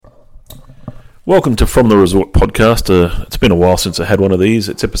Welcome to From the Resort podcast. It's been a while since I had one of these.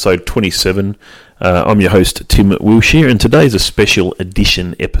 It's episode 27. I'm your host, Tim Wilshire, and today's a special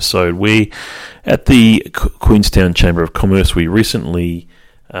edition episode. We, at the Queenstown Chamber of Commerce, we recently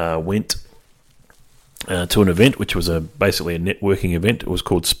went to an event which was basically a networking event. It was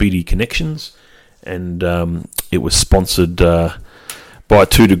called Speedy Connections, and it was sponsored by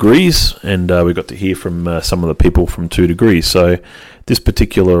 2 Degrees, and we got to hear from some of the people from 2 Degrees. So this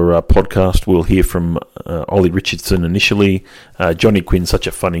particular podcast, we'll hear from Ollie Richardson initially. Johnny Quinn's such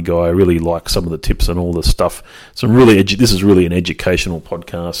a funny guy. I really like some of the tips and all the stuff. This is really an educational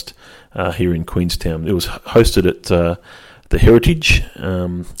podcast here in Queenstown. It was hosted at the Heritage,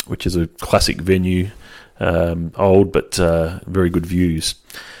 which is a classic venue, old but very good views.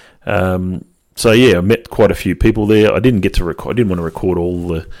 So yeah, I met quite a few people there. I didn't get to record. I didn't want to record all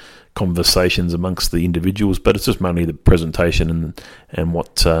the conversations amongst the individuals, but it's just mainly the presentation and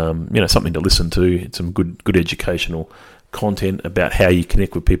what something to listen to. It's some good educational content about how you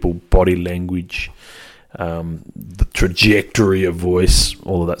connect with people, body language, the trajectory of voice,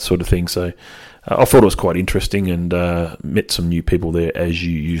 all of that sort of thing. So I thought it was quite interesting, and met some new people there, as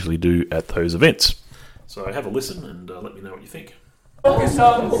you usually do at those events. So have a listen and let me know what you think. Focus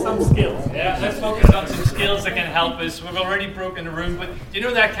on some skills. Yeah, let's focus on some skills that can help us. We've already broken the room, but do you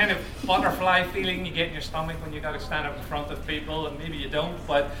know that kind of butterfly feeling you get in your stomach when you got to stand up in front of people, and maybe you don't,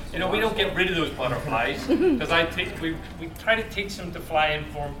 but we don't get rid of those butterflies, because we try to teach them to fly in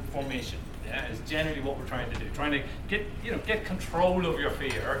formation. Yeah, is generally what we're trying to do. Trying to get control of your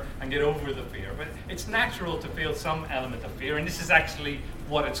fear and get over the fear. But it's natural to feel some element of fear, and this is actually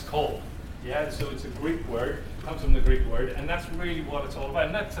what it's called. Yeah, so it's a Greek word, comes from the Greek word, and that's really what it's all about.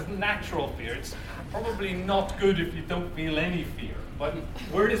 And that's a natural fear. It's probably not good if you don't feel any fear. But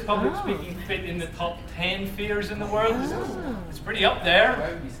where does public speaking fit in the top 10 fears in the world? It's pretty up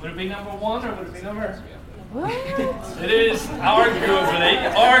there. Would it be number 1 or would it be number... It is arguably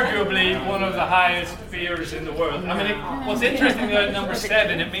one of the highest fears in the world. I mean, what's interesting about number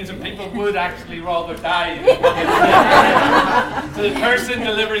 7, it means that people would actually rather die. So the person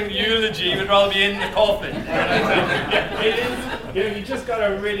delivering the eulogy would rather be in the coffin. Yeah, it is. You just got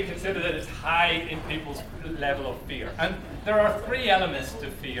to really consider that it's high in people's level of fear. And there are 3 elements to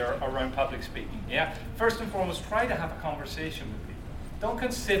fear around public speaking. Yeah. First and foremost, try to have a conversation with people. Don't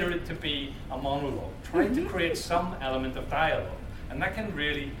consider it to be a monologue. Try to create some element of dialogue, and that can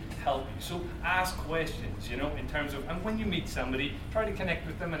really help you. So ask questions, in terms of, and when you meet somebody, try to connect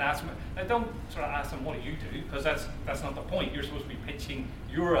with them and ask them. Now don't sort of ask them, what do you do? Because that's not the point. You're supposed to be pitching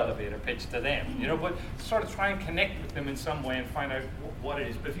your elevator pitch to them, but sort of try and connect with them in some way and find out what it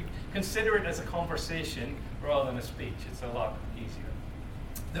is. But if you consider it as a conversation rather than a speech, it's a lot easier.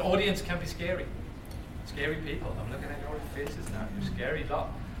 The audience can be scary. Scary people. I'm looking at your faces now. You're scary lot.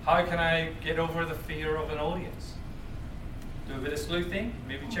 How can I get over the fear of an audience? Do a bit of sleuthing.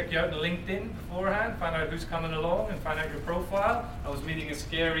 Maybe check you out on LinkedIn beforehand. Find out who's coming along and find out your profile. I was meeting a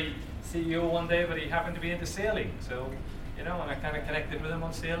scary CEO one day, but he happened to be into sailing. So, and I kind of connected with him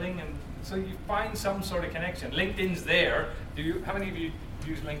on sailing. And so you find some sort of connection. LinkedIn's there. How many of you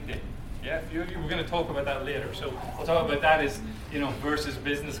use LinkedIn? Yeah, we're going to talk about that later. So we'll talk about that as, versus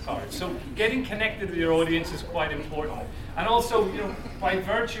business cards. So getting connected with your audience is quite important. And also, by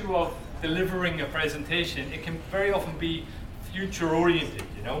virtue of delivering a presentation, it can very often be future oriented.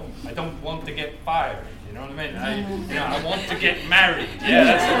 I don't want to get fired. You know what I mean? I want to get married. Yeah,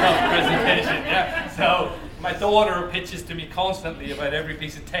 that's a tough presentation. Yeah. So my daughter pitches to me constantly about every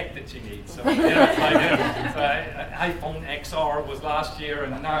piece of tech that she needs. So, it's like, iPhone XR was last year,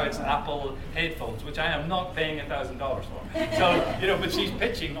 and now it's Apple headphones, which I am not paying $1,000 for. So, but she's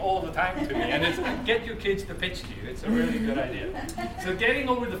pitching all the time to me, and it's get your kids to pitch to you. It's a really good idea. So, getting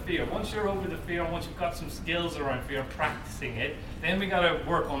over the fear. Once you're over the fear, and once you've got some skills around fear, practicing it, then we got to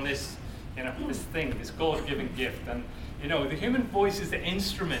work on this, this God-given gift. And the human voice is the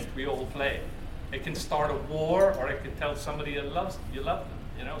instrument we all play. It can start a war, or it can tell somebody you love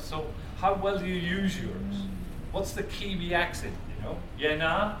them, So how well do you use yours? What's the Kiwi accent, Yeah,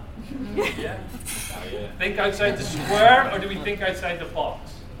 nah? Yeah? Oh, yeah. Think outside the square, or do we think outside the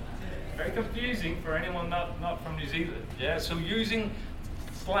box? Very confusing for anyone not from New Zealand, yeah? So using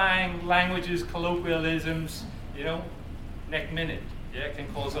slang, languages, colloquialisms, neck minute, can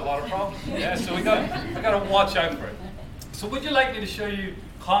cause a lot of problems, yeah? So we gotta watch out for it. So would you like me to show you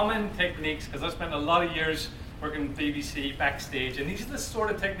common techniques, because I spent a lot of years working with BBC backstage, and these are the sort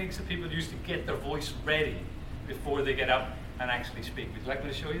of techniques that people use to get their voice ready before they get up and actually speak. Would you like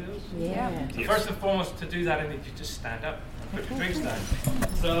me to show you those? Yeah. So first and foremost, to do that, I need you to stand up. put your drinks down.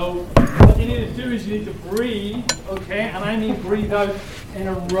 So what you need to do is you need to breathe, okay? And I mean breathe out in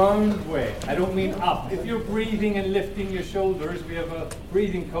a round way. I don't mean up. If you're breathing and lifting your shoulders, we have a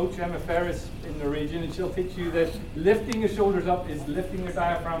breathing coach, Emma Ferris, in the region, and she'll teach you that lifting your shoulders up is lifting your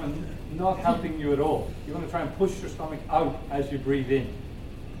diaphragm and not helping you at all. You want to try and push your stomach out as you breathe in.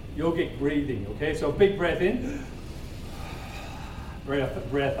 Yogic breathing, okay? So big breath in,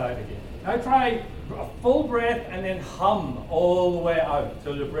 breath out again. Now try a full breath and then hum all the way out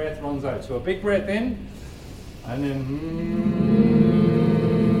till your breath runs out. So a big breath in, and then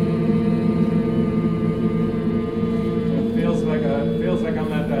It feels like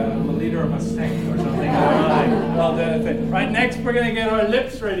I'm a leader of a sect or something. Right, next we're going to get our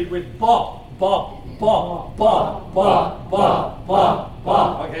lips ready with ba, ba, ba, ba, ba, ba, ba,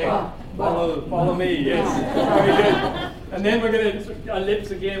 ba. Okay, follow me, yes. Very good. And then we're going to, our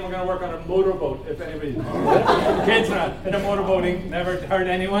lips again, we're going to work on a motorboat, if anybody, kids are in a motorboating, never hurt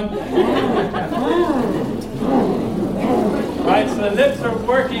anyone. Right, so the lips are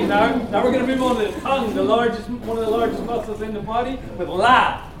working now. Now we're going to move on to the tongue, one of the largest muscles in the body, with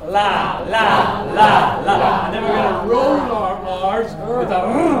la, la, la, la, la. And then we're going to roll our R's with a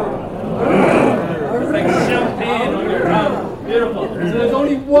it's like champagne on your tongue. Beautiful. So there's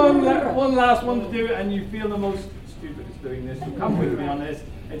only one last one to do, and you feel the most stupidest doing this. So come with me on this.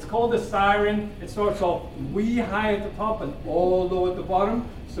 It's called the siren. It starts off wee high at the top and all low at the bottom.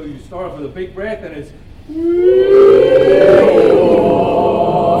 So you start off with a big breath, and it's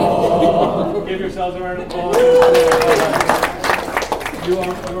give yourselves a round of applause. Your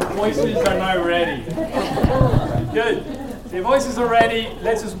voices are now ready. Good. So your voices are ready.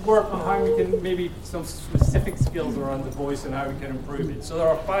 Let's just work on how we can, maybe some specific skills around the voice and how we can improve it. So there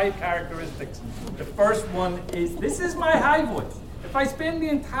are 5 characteristics. The first one is, this is my high voice. If I spend the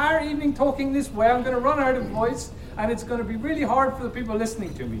entire evening talking this way, I'm going to run out of voice, and it's going to be really hard for the people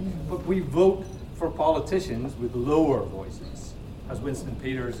listening to me. But we vote for politicians with lower voices, as Winston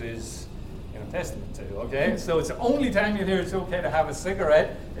Peters is a testament to, okay? So it's the only time you hear it's okay to have a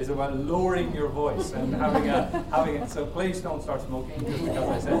cigarette is about lowering your voice and having it. So please don't start smoking just because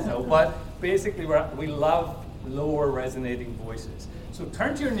I said so. But basically we love lower resonating voices. So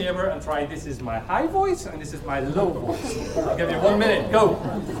turn to your neighbor and try, this is my high voice and this is my low voice. I'll give you 1 minute, go.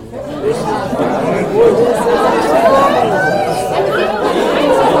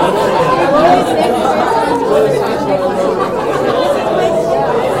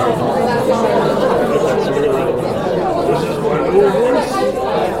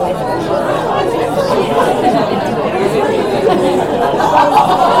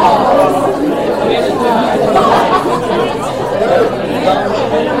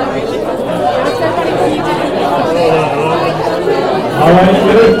 All right,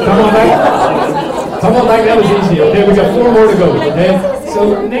 good. Come on back. Come on back, that was easy. Okay, we got 4 more to go, okay? So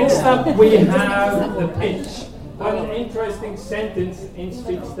next up we have the pitch. What an interesting sentence in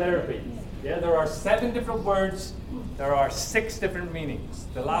speech therapy. Yeah, there are 7 different words. There are 6 different meanings.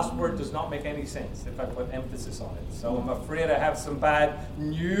 The last word does not make any sense if I put emphasis on it. So I'm afraid I have some bad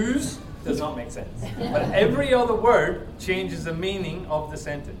news. Does not make sense. But every other word changes the meaning of the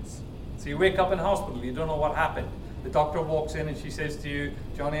sentence. So you wake up in hospital, you don't know what happened. The doctor walks in and she says to you,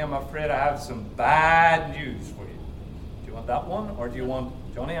 Johnny, I'm afraid I have some bad news for you. Do you want that one? Or do you want,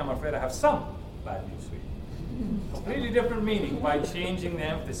 Johnny, I'm afraid I have some bad news for you? Completely different meaning by changing the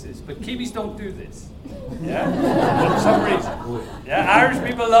emphasis. But Kiwis don't do this. Yeah? For some reason. Yeah, Irish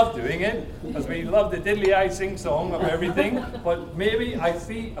people love doing it because we love the diddly eye sing song of everything. But maybe I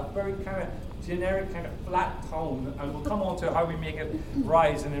see a very kind of generic kind of flat tone, and we'll come on to how we make it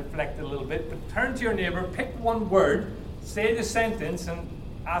rise and inflect a little bit. But turn to your neighbor, pick one word, say the sentence, and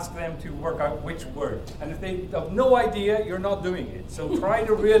ask them to work out which word. And if they have no idea, you're not doing it. So try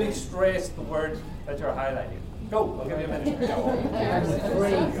to really stress the word that you're highlighting. Go, I'll give you a minute.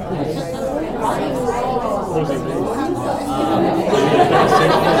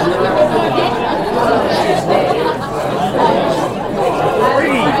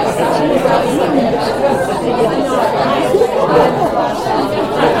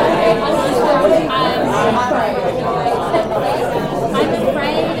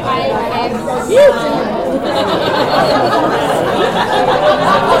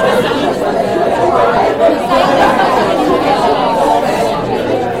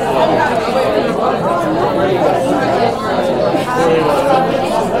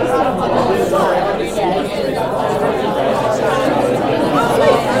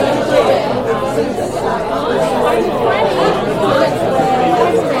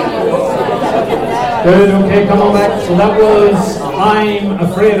 Good, okay, come on back. So that was I'm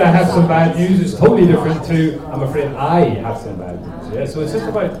afraid I have some bad news is totally different to I'm afraid I have some bad news. Yeah, so it's just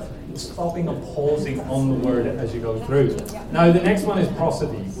about stopping and pausing on the word as you go through. Now the next one is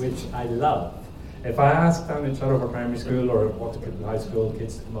prosody, which I love. If I ask down in Shotover Primary School or Waterford High School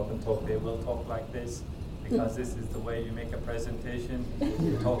kids to come up and talk, they will talk like this, because this is the way you make a presentation.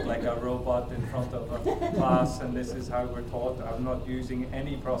 You talk like a robot in front of a class, and this is how we're taught. I'm not using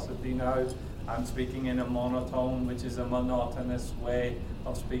any prosody now. I'm speaking in a monotone, which is a monotonous way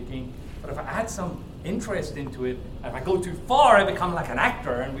of speaking. But if I add some interest into it, if I go too far, I become like an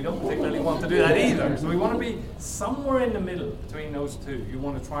actor, and we don't particularly want to do that either. So we want to be somewhere in the middle between those two. You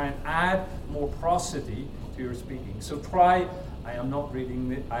want to try and add more prosody to your speaking. So try, I am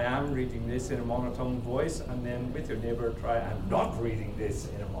reading this in a monotone voice, and then with your neighbor, try, I'm not reading this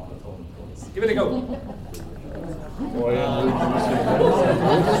in a monotone voice. Give it a go.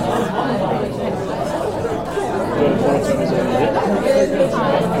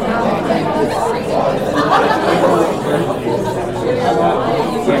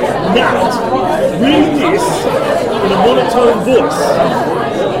 Now, read this in a monotone voice.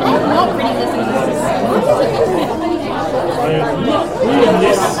 I'm not reading this in I am not reading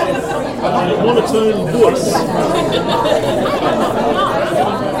this in a monotone voice.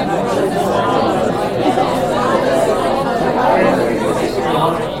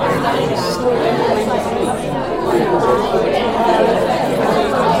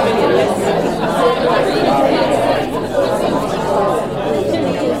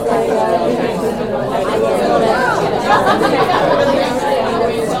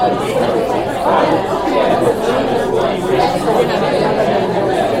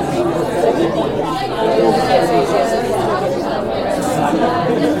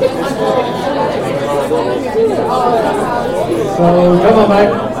 So come on back.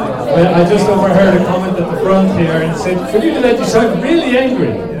 Well, I just overheard a comment at the front here and said, "Could you do that? You sound really angry."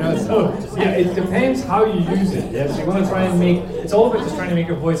 You know, so yeah, it depends how you use it. Yes, you want to try and make. It's all about just trying to make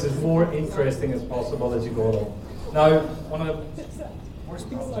your voice as more interesting as possible as you go along. Now, one of the worst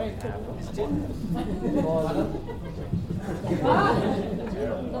people I have is Jim.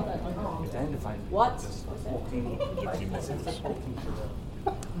 What? Walking like this is walking to the.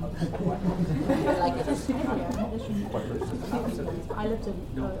 Like this. I love to.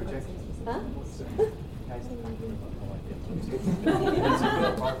 No projection. Huh?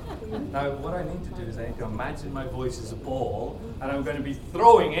 Now, what I need to do is I need to imagine my voice as a ball, and I'm going to be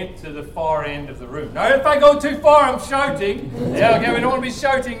throwing it to the far end of the room. Now, if I go too far, I'm shouting. Yeah, okay, we don't want to be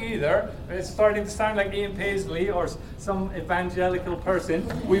shouting either. It's starting to sound like Ian Paisley or some evangelical person.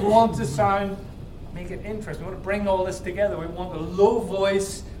 We want to make it interesting. We want to bring all this together. We want a low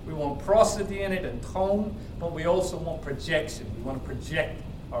voice, we want prosody in it and tone, but we also want projection. We want to project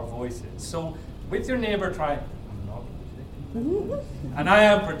our voices. So, with your neighbor, try. And I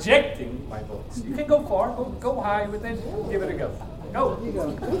am projecting my voice. You can go far, go high with it, give it a go. Go.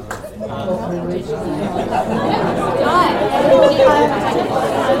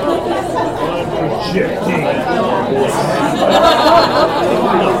 Projecting.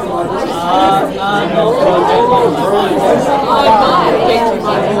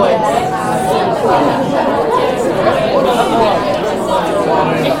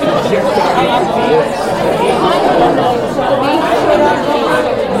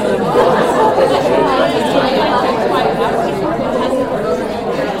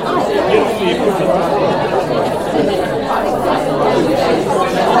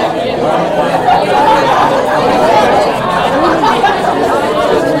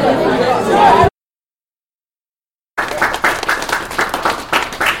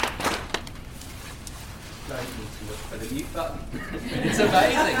 It's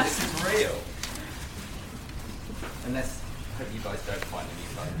amazing. This is real. Unless, I hope you guys don't find a new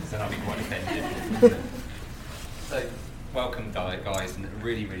phone, then I'll be quite offended. So, welcome, guys, and a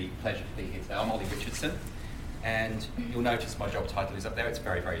really, really pleasure to be here today. I'm Ollie Richardson, and you'll notice my job title is up there. It's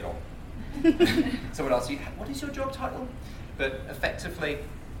very, very long. Someone asks you, what is your job title? But effectively,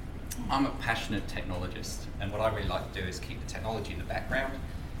 I'm a passionate technologist, and what I really like to do is keep the technology in the background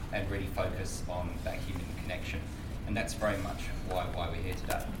and really focus on that human connection. And that's very much why we're here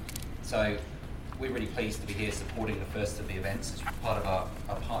today. So we're really pleased to be here supporting the first of the events as part of our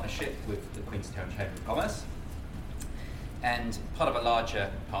partnership with the Queenstown Chamber of Commerce and part of a larger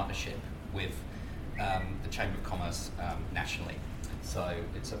partnership with the Chamber of Commerce nationally. So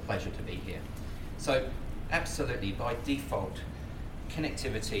it's a pleasure to be here. So absolutely, by default,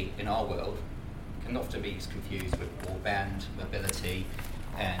 connectivity in our world can often be confused with broadband, mobility,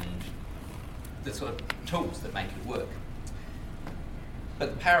 and the sort of tools that make it work.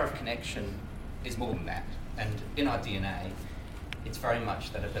 But the power of connection is more than that. And in our DNA, it's very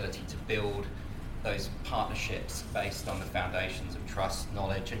much that ability to build those partnerships based on the foundations of trust,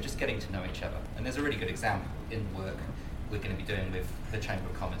 knowledge, and just getting to know each other. And there's a really good example in the work we're going to be doing with the Chamber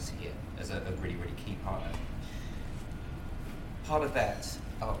of Commerce here as a really, really key partner. Part of that,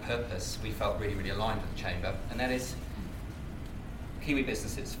 our purpose, we felt really, really aligned with the Chamber, and that is Kiwi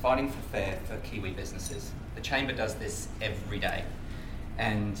businesses, fighting for fair for Kiwi businesses. The Chamber does this every day,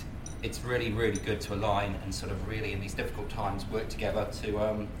 and it's really, really good to align and sort of really, in these difficult times, work together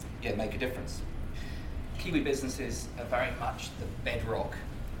to make a difference. Kiwi businesses are very much the bedrock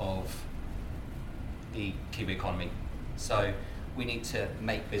of the Kiwi economy. So we need to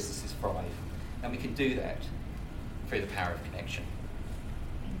make businesses thrive, and we can do that through the power of connection.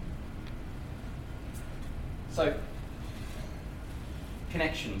 So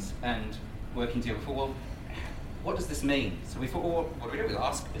connections and working together. Well, what does this mean? So we thought, well, what do we do? We'll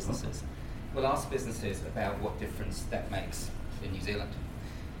ask businesses. We'll ask businesses about what difference that makes in New Zealand.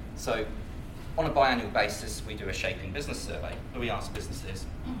 So on a biannual basis, we do a Shaping Business survey where we ask businesses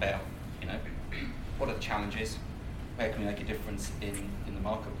about, what are the challenges, where can we make a difference in the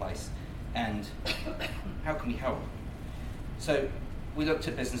marketplace, and how can we help? So we looked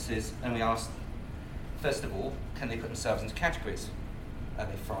at businesses and we asked, first of all, can they put themselves into categories? Are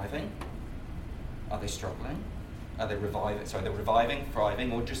they thriving? Are they struggling? Are they reviving,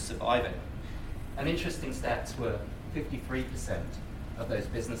 thriving, or just surviving? And interesting stats were 53% of those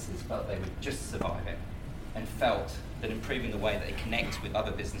businesses felt they were just surviving and felt that improving the way that they connect with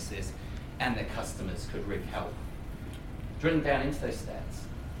other businesses and their customers could really help. Drilling down into those stats,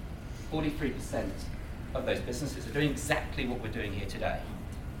 43% of those businesses are doing exactly what we're doing here today,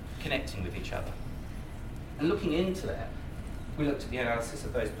 connecting with each other. And looking into that, we looked at the analysis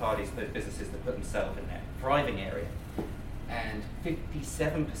of those businesses that put themselves in that thriving area, and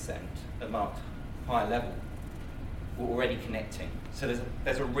 57% that marked higher level were already connecting. So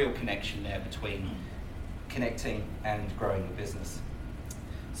there's a real connection there between connecting and growing the business.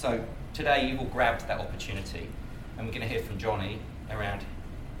 So today you've all grabbed that opportunity, and we're going to hear from Johnny around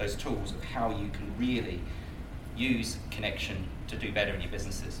those tools of how you can really use connection to do better in your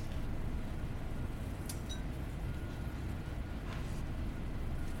businesses.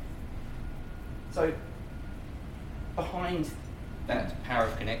 So behind that power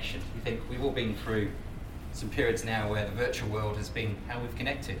of connection, we think we've all been through some periods now where the virtual world has been how we've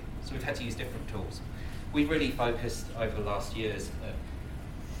connected. So we've had to use different tools. We've really focused over the last years at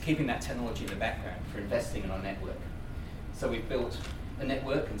keeping that technology in the background for investing in our network. So we've built a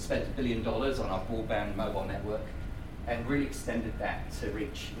network and spent $1 billion on our broadband mobile network, and really extended that to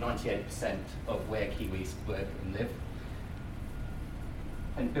reach 98% of where Kiwis work and live.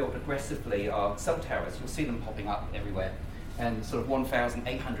 And built aggressively our cell towers. You'll see them popping up everywhere. And sort of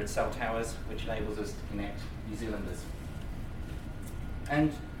 1,800 cell towers, which enables us to connect New Zealanders.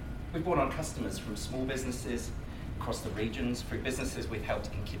 And we've brought on customers from small businesses across the regions, through businesses we've helped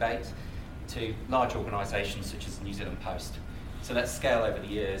incubate, to large organisations such as the New Zealand Post. So that scale over the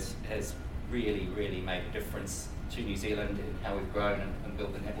years has really, really made a difference to New Zealand in how we've grown and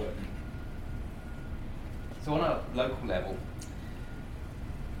built the network. So on a local level,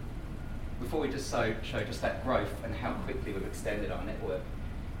 before we just show just that growth and how quickly we've extended our network.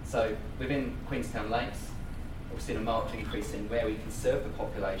 So within Queenstown Lakes, we've seen a marked increase in where we can serve the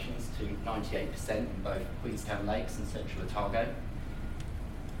populations to 98% in both Queenstown Lakes and Central Otago.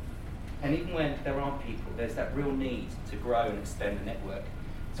 And even when there aren't people, there's that real need to grow and extend the network.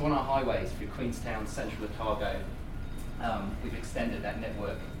 So on our highways through Queenstown, Central Otago, we've extended that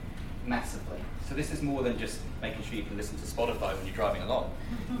network massively. So this is more than just making sure you can listen to Spotify when you're driving along.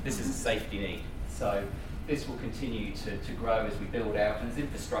 This is a safety need. So this will continue to grow as we build out, and as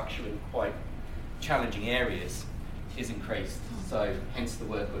infrastructure in quite challenging areas is increased. So hence the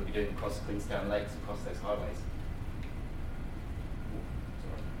work we'll be doing across Queenstown Lakes, across those highways.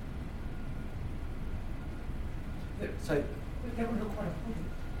 So,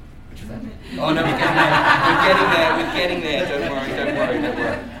 which is that? Oh no, we're getting there. Don't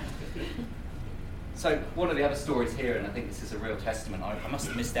worry. So one of the other stories here, and I think this is a real testament, I must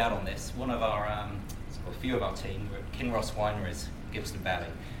have missed out on this. One of our, a few of our team were at Kinross Wineries, Gippsland Valley,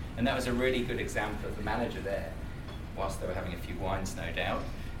 and that was a really good example of the manager there, whilst they were having a few wines, no doubt,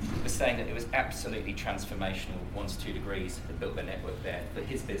 was saying that it was absolutely transformational. 1 to 2 degrees had built their network there for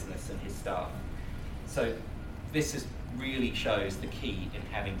his business and his staff. So this really shows the key in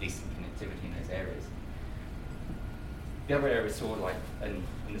having decent connectivity in those areas. The other area we saw, and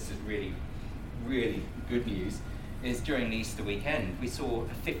this is really, really good news, is during the Easter weekend, we saw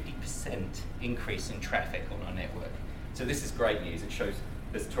a 50% increase in traffic on our network. So this is great news. It shows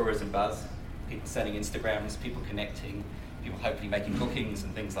there's tourism buzz, people sending Instagrams, people connecting, people hopefully making bookings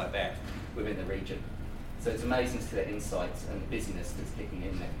and things like that within the region. So it's amazing to see that insights and the busyness that's kicking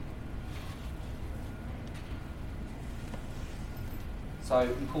in there. So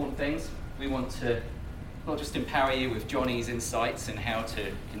important things, we want to not just empower you with Johnny's insights and how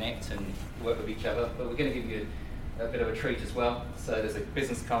to connect and work with each other, but we're going to give you a bit of a treat as well. So there's a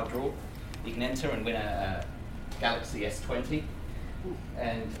business card draw. You can enter and win a Galaxy S20.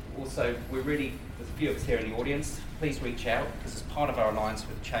 And also, there's a few of us here in the audience. Please reach out, because as part of our alliance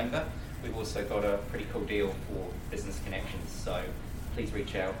with the Chamber, we've also got a pretty cool deal for business connections. So please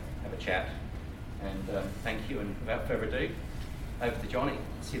reach out, have a chat. And thank you, and without further ado, over to Johnny.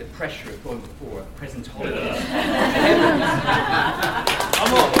 See the pressure of going before a present holiday. I'm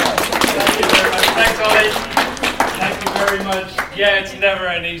on. Thank you very much. Thanks, Ollie. Thank you very much. Yeah, it's never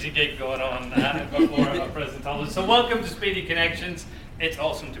an easy gig going on before a present holiday. So welcome to Speedy Connections. It's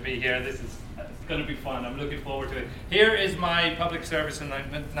awesome to be here. It's going to be fun. I'm looking forward to it. Here is my public service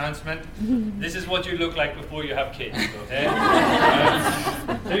announcement. This is what you look like before you have kids, okay?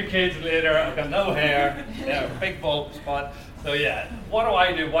 2 kids later, I've got no hair, big bald spot. So yeah, what do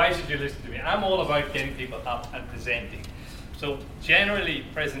I do? Why should you listen to me? I'm all about getting people up and presenting. So generally,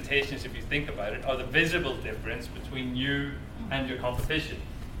 presentations, if you think about it, are the visible difference between you and your competition.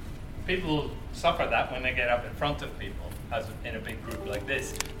 People suffer that when they get up in front of people, as in a big group like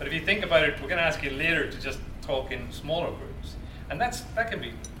this. But if you think about it, we're going to ask you later to just talk in smaller groups. And that can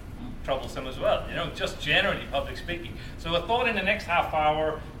be troublesome as well, just generally public speaking. So I thought in the next half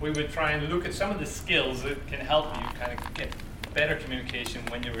hour, we would try and look at some of the skills that can help you kind of get better communication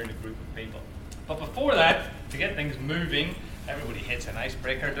when you're in a group of people. But before that, to get things moving, everybody hits an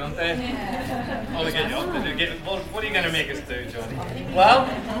icebreaker, don't they? What are you going to make us do, Johnny? Well,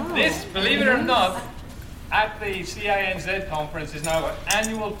 this, believe it or not, at the CINZ conference is now an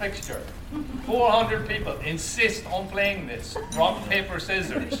annual fixture. 400 people insist on playing this. Rock, paper,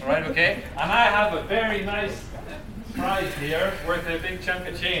 scissors, right, okay? And I have a very nice prize here worth a big chunk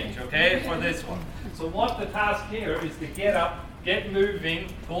of change, okay, for this one. So what the task here is to get up, get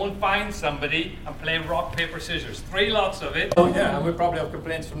moving, go and find somebody and play rock, paper, scissors. 3 lots of it. Oh yeah, and we probably have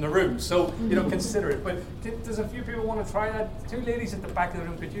complaints from the room, so consider it. But does a few people want to try that? 2 ladies at the back of the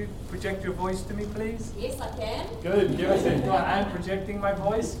room, could you project your voice to me, please? Yes, I can. Good, give us it. Go on, I'm projecting my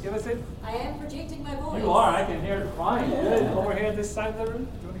voice. Give us it. I am projecting my voice. You are, I can hear it fine. Good. Over here this side of the room.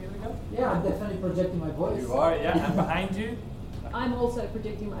 Do you want to give it a go? Yeah, I'm definitely projecting my voice. You are, yeah. And behind you? I'm also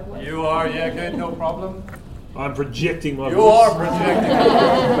projecting my voice. You are, yeah, good, no problem. I'm projecting my voice. You are projecting.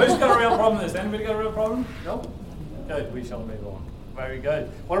 Who's got a real problem with this? Anybody got a real problem? No? Good, we shall move on. Very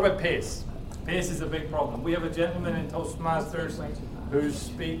good. What about pace? Pace is a big problem. We have a gentleman in Toastmasters who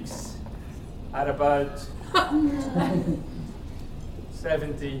speaks at about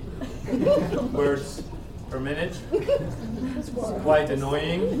 70 words per minute. It's quite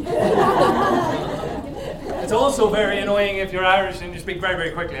annoying. It's also very annoying if you're Irish and you speak very,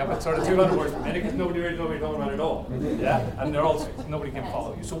 very quickly, up at sort of 200 words per minute, because nobody really knows what you're talking about at all. Yeah, and they're also nobody can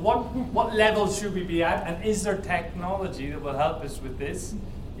follow you. So what level should we be at, and is there technology that will help us with this?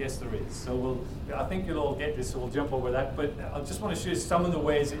 Yes, there is. So I think you'll all get this, so we'll jump over that. But I just want to show you some of the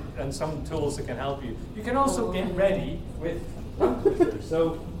ways and some tools that can help you. You can also get ready with tongue twisters.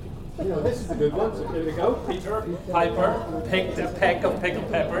 So, this is a good one. So here we go. Peter Piper picked a peck of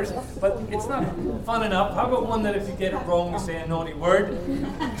pickled peppers, but it's not fun enough. How about one that if you get it wrong, you say a naughty word?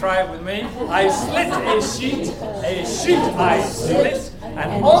 Try it with me. I slit a sheet I slit,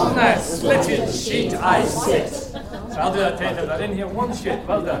 and on that slitted sheet I sit. So I'll do that 10 times. I didn't hear one shit.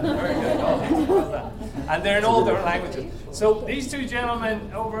 Well done. Very good. Well done. And they're in all different languages. So these 2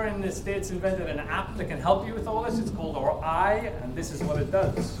 gentlemen over in the States invented an app that can help you with all this. It's called ORI, and this is what it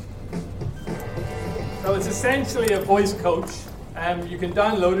does. So it's essentially a voice coach. You can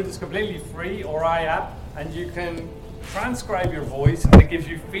download it. It's completely free, ORI app, and you can transcribe your voice, and it gives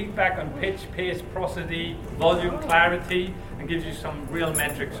you feedback on pitch, pace, prosody, volume, clarity, and gives you some real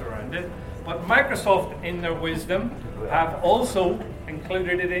metrics around it. But Microsoft, in their wisdom, have also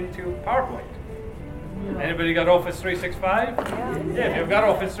included it into PowerPoint. Anybody got Office 365? Yeah, if you've got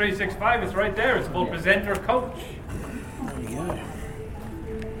Office 365, it's right there. It's called Presenter Coach.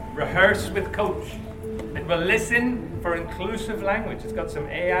 Rehearse with Coach. It will listen for inclusive language. It's got some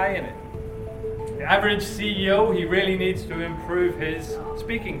AI in it. The average CEO, he really needs to improve his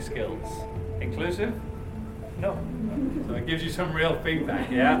speaking skills. Inclusive? No. So it gives you some real feedback,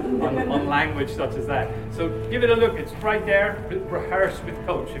 on language such as that. So give it a look. It's right there. Rehearse with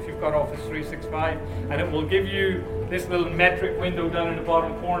Coach if you've got Office 365. And it will give you this little metric window down in the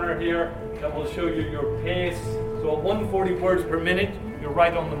bottom corner here that will show you your pace. So at 140 words per minute, you're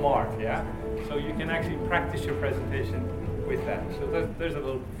right on the mark, So you can actually practice your presentation with that. So there's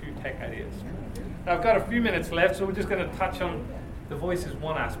a few tech ideas. Now I've got a few minutes left, so we're just going to touch on the voice is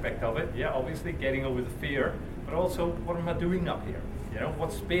one aspect of it. Yeah, obviously getting over the fear, but also what am I doing up here? You know,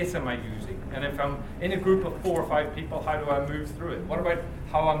 what space am I using? And if I'm in a group of 4 or 5 people, how do I move through it? What about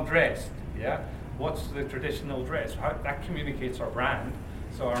how I'm dressed? Yeah, what's the traditional dress? How that communicates our brand.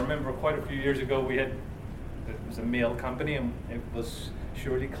 So I remember quite a few years ago it was a male company and it was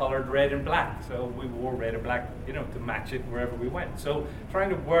surely coloured red and black. So we wore red and black, you know, to match it wherever we went. So trying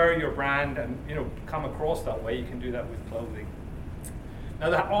to wear your brand and, you know, come across that way, you can do that with clothing. Now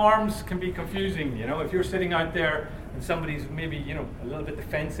the arms can be confusing, you know, if you're sitting out there and somebody's maybe, you know, a little bit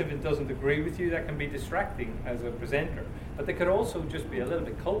defensive and doesn't agree with you, that can be distracting as a presenter. But they could also just be a little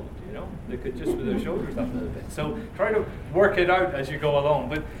bit cold, you know, they could just with their shoulders up a little bit. So try to work it out as you go along.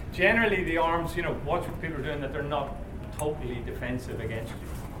 But generally the arms, you know, watch what people are doing, that they're not totally defensive against you.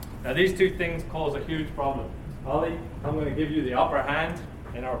 Now these two things cause a huge problem. Ollie, I'm going to give you the upper hand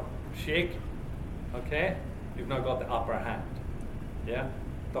in our shake. Okay? You've now got the upper hand. Yeah?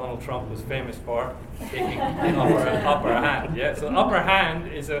 Donald Trump was famous for taking the upper hand. Yeah? So the upper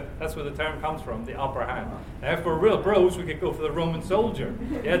hand that's where the term comes from, the upper hand. Now if we're real bros, we could go for the Roman soldier.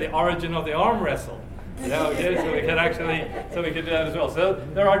 Yeah, the origin of the arm wrestle. Yeah, okay, so we could do that as well. So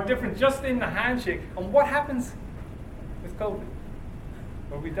there are different, just in the handshake, and what happens with COVID,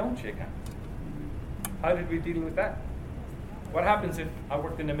 where we don't shake hands? How did we deal with that? What happens if I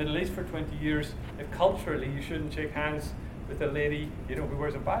worked in the Middle East for 20 years, if culturally you shouldn't shake hands with a lady, you know, who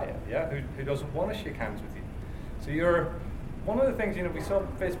wears a baya, yeah, who doesn't want to shake hands with you? So one of the things, you know, we saw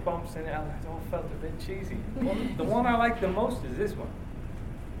fist bumps and it all felt a bit cheesy. The one I like the most is this one.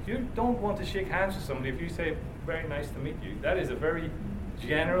 If you don't want to shake hands with somebody, if you say, very nice to meet you, that is a very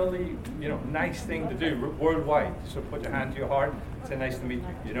generally, you know, nice thing to do worldwide. So put your hand to your heart, say nice to meet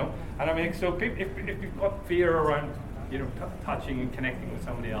you, you know. And I mean, so if you've got fear around, you know, touching and connecting with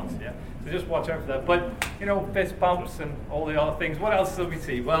somebody else, yeah. So just watch out for that. But, you know, fist bumps and all the other things. What else do we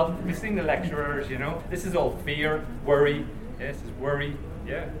see? Well, we've seen the lecturers, you know. This is all fear, worry. Yes, it's worry.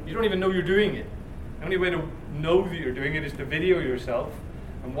 Yeah. You don't even know you're doing it. The only way to know that you're doing it is to video yourself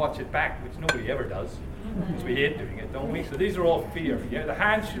and watch it back, which nobody ever does. Because we hate doing it, don't we? So these are all fear. Yeah, the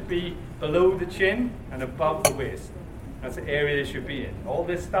hands should be below the chin and above the waist. That's the area they should be in. All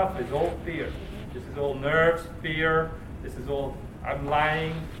this stuff is all fear. This is all nerves, fear. This is all I'm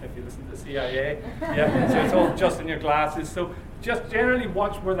lying. If you listen to the CIA, yeah. So it's all just in your glasses. So just generally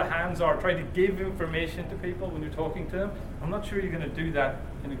watch where the hands are. Try to give information to people when you're talking to them. I'm not sure you're going to do that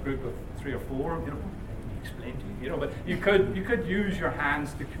in a group of 3 or 4. You know, explain to you, you know, but you could use your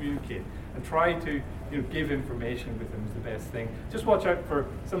hands to communicate and try to, you know, give information with them is the best thing. Just watch out for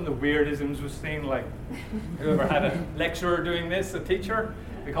some of the weirdisms we've seen, like whoever had a lecturer doing this, a teacher,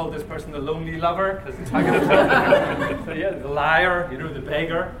 we called this person the lonely lover because it's not going to tell them. So yeah, the liar, you know, the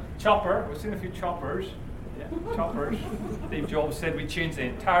beggar, chopper. We've seen a few choppers. Yeah, choppers. Steve Jobs said we changed the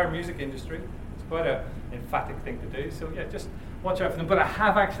entire music industry. It's quite an emphatic thing to do. So yeah, just watch out for them. But I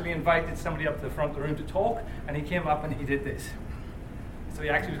have actually invited somebody up to the front of the room to talk, and he came up and he did this. So he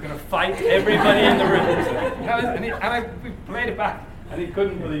actually was going to fight everybody in the room. We played it back, and he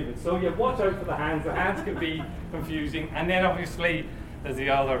couldn't believe it. So yeah, watch out for the hands. The hands can be confusing. And then obviously there's the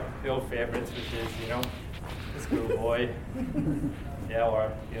old favourites, which is, you know, the schoolboy. Yeah,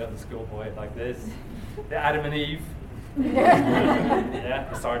 or, you know, the schoolboy like this. The Adam and Eve. Yeah,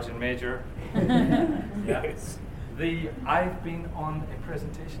 the Sergeant Major. Yeah. I've been on a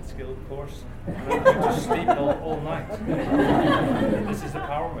presentation skill course, and I'm going to sleep all night. This is the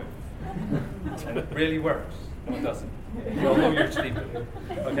power move, and it really works. No, it doesn't. You all know you're sleeping.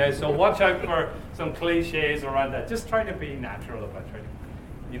 Okay, so watch out for some cliches around that. Just try to be natural about trying to,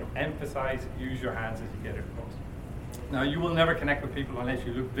 you know, emphasize, use your hands as you get it across. Now, you will never connect with people unless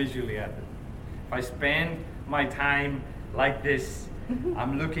you look visually at them. If I spend my time like this,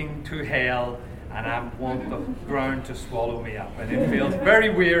 I'm looking to hell, and I want the ground to swallow me up. And it feels very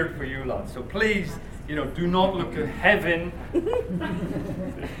weird for you lot. So please, you know, do not look to heaven.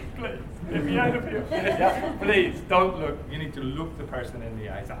 Please, get me out of here. Yeah, please, don't look. You need to look the person in the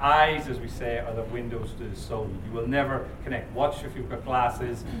eyes. The eyes, as we say, are the windows to the soul. You will never connect. Watch if you've got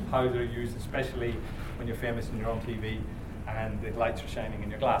glasses, how they're used, especially when you're famous and you're on TV and the lights are shining in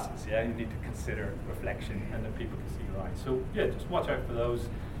your glasses. Yeah, you need to consider reflection and that people can see your eyes. So yeah, just watch out for those.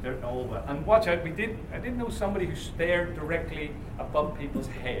 They're all well. And watch out, I did know somebody who stared directly above people's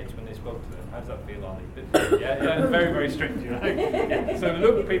heads when they spoke to them. How does that feel, Ollie? Yeah, it's very, very strict, you know. Yeah. So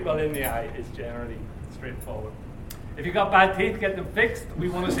look people in the eye is generally straightforward. If you got bad teeth, get them fixed. We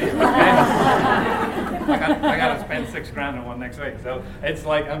want to see it. I got to spend $6,000 on one next week. So it's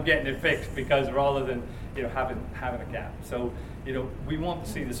like I'm getting it fixed because rather than having a gap. So we want to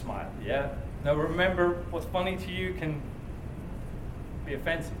see the smile. Yeah. Now remember, what's funny to you can be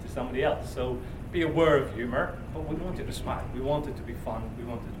offensive to somebody else. So be aware of humor, but we want you to smile. We want it to be fun. We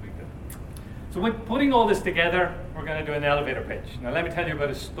want it to be good. So when putting all this together, we're going to do an elevator pitch. Now let me tell you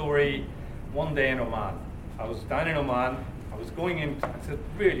about a story one day in Oman. I was down in Oman. I was going in. It's a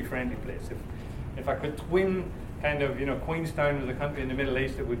really friendly place. If I could twin kind of Queenstown with a country in the Middle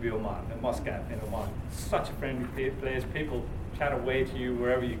East, it would be Oman, and Muscat in Oman. Such a friendly place. People chat away to you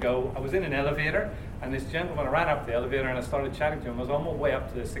wherever you go. I was in an elevator, and this gentleman, I ran up the elevator and I started chatting to him. I was on my way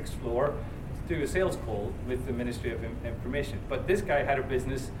up to the 6th floor to do a sales call with the Ministry of Information. But this guy had a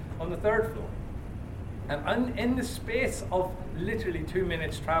business on the 3rd floor. And in the space of literally 2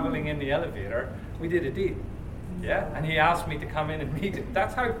 minutes traveling in the elevator, we did a deal. Yeah, and he asked me to come in and meet him.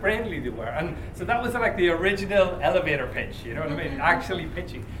 That's how friendly they were. And so that was like the original elevator pitch, you know what I mean? Actually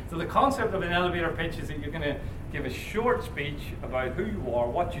pitching. So the concept of an elevator pitch is that you're going to give a short speech about who you are,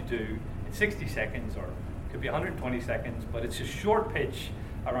 what you do, in 60 seconds, or it could be 120 seconds, but it's a short pitch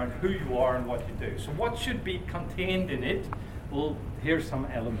around who you are and what you do. So what should be contained in it? Well, here's some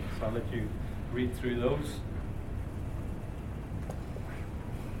elements. I'll let you read through those.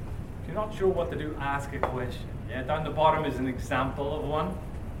 If you're not sure what to do, ask a question. Yeah, down the bottom is an example of one.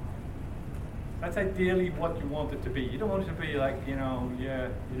 That's ideally what you want it to be. You don't want it to be like, I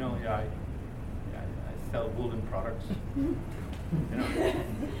sell woolen products. You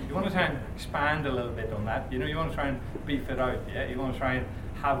want to try and expand a little bit on that. You want to try and beef it out. Yeah, you want to try and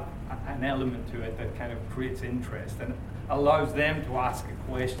have an element to it that kind of creates interest and allows them to ask a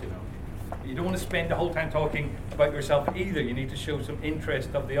question of you. You don't want to spend the whole time talking about yourself either. You need to show some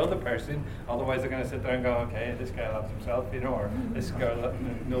interest of the other person. Otherwise, they're going to sit there and go, okay, this guy loves himself, or this girl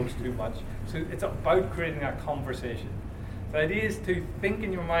knows too much. So it's about creating a conversation. The idea is to think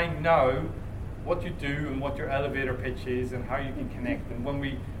in your mind now what you do and what your elevator pitch is and how you can connect. And when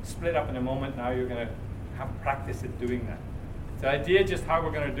we split up in a moment now, you're going to have practice at doing that. The idea just how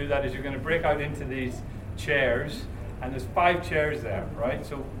we're going to do that is you're going to break out into these chairs, and there's 5 chairs there, right?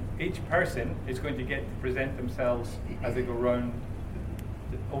 So each person is going to get to present themselves as they go around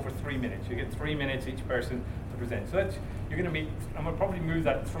over 3 minutes. You get 3 minutes each person to present. So you're going to meet, and we'll probably move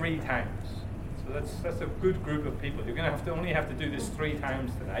that 3 times. So that's a good group of people. You're going to only have to do this 3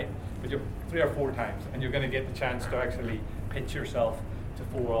 times tonight, but you're 3 or 4 times, and you're going to get the chance to actually pitch yourself to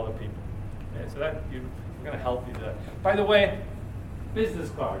 4 other people. Yeah, so we're going to help you do that. By the way, business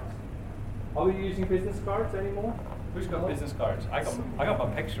cards. Are we using business cards anymore? Who's got business cards? I got my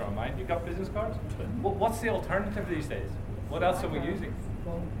picture on mine. You got business cards? What's the alternative these days? What else are we using?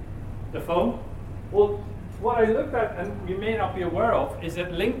 The phone? Well, what I looked at, and you may not be aware of, is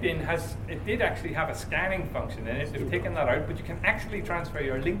that LinkedIn did actually have a scanning function in it. They've taken that out, but you can actually transfer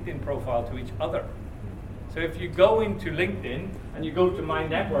your LinkedIn profile to each other. So if you go into LinkedIn and you go to My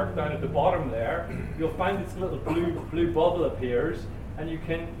Network down at the bottom there, you'll find this little blue bubble appears, and you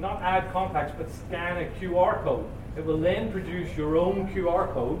can not add contacts, but scan a QR code. It will then produce your own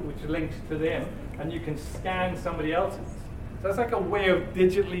QR code, which links to them, and you can scan somebody else's. So that's like a way of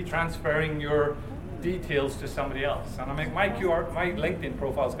digitally transferring your details to somebody else. And I mean, my LinkedIn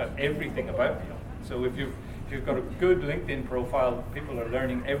profile's got everything about me. So if you've got a good LinkedIn profile, people are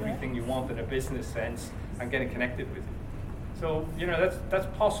learning everything you want in a business sense and getting connected with you. So that's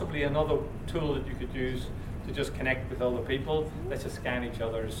possibly another tool that you could use to just connect with other people. Let's just scan each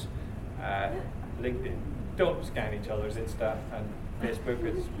other's LinkedIn. Don't scan each other's Insta and Facebook.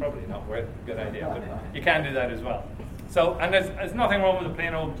 It's probably not a good idea, but you can do that as well. So, and there's nothing wrong with a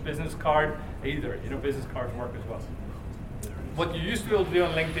plain old business card either. Business cards work as well. What you used to be able to do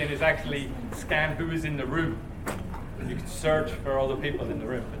on LinkedIn is actually scan who is in the room. You can search for other people in the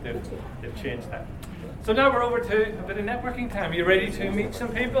room, but they've changed that. So now we're over to a bit of networking time. Are you ready to meet some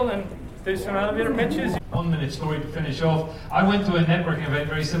people and do some elevator pitches? 1 minute story to finish off. I went to a networking event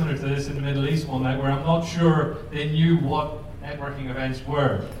very similar to this in the Middle East one night where I'm not sure they knew what networking events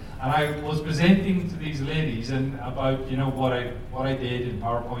were. And I was presenting to these ladies and about what I did in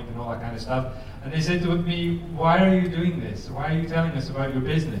PowerPoint and all that kind of stuff. And they said to me, "Why are you doing this? Why are you telling us about your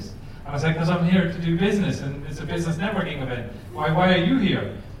business?" And I was like, "Because I'm here to do business, and it's a business networking event. Why are you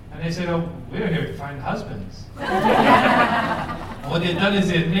here?" And they said, "Oh, we're here to find husbands." What they've done is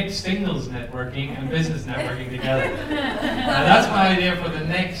they've mixed singles networking and business networking together. And that's my idea for the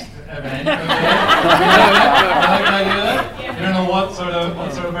next event. Okay? How can I do that? don't know what sort of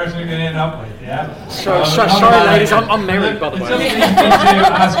person you're going to end up with, yeah? Sorry, ladies, I'm married, by the way. It's just easy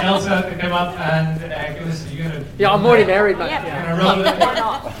to ask Elsa to come up and give us, you're going to... Yeah, I'm already married, mate.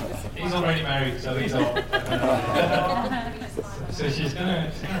 He's already married, so he's all... So she's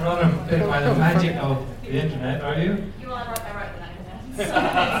gonna run a bit by the magic of the internet, are you? I wrote the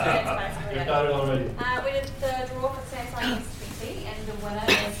internet. You've got it already. We did the draw for Samsung S20, and the winner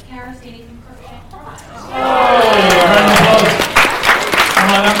is Karasini from Crookshank Prize. Round of applause. Come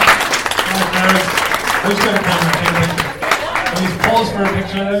on up. Come on, Karis. Who's got a camera? Take a picture. Can we pause for a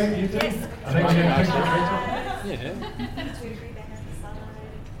picture there? You two? Yes. I think we need a picture of Rachel.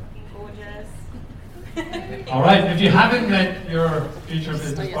 All right, if you haven't met your future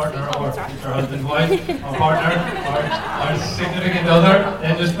business partner or future husband, wife, or partner, or significant other,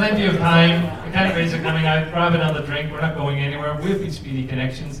 then there's plenty of time. The candidates are coming out, grab another drink, we're not going anywhere. We'll be Speedy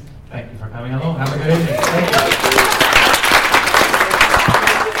Connections. Thank you for coming along. Have a good evening. Thank you.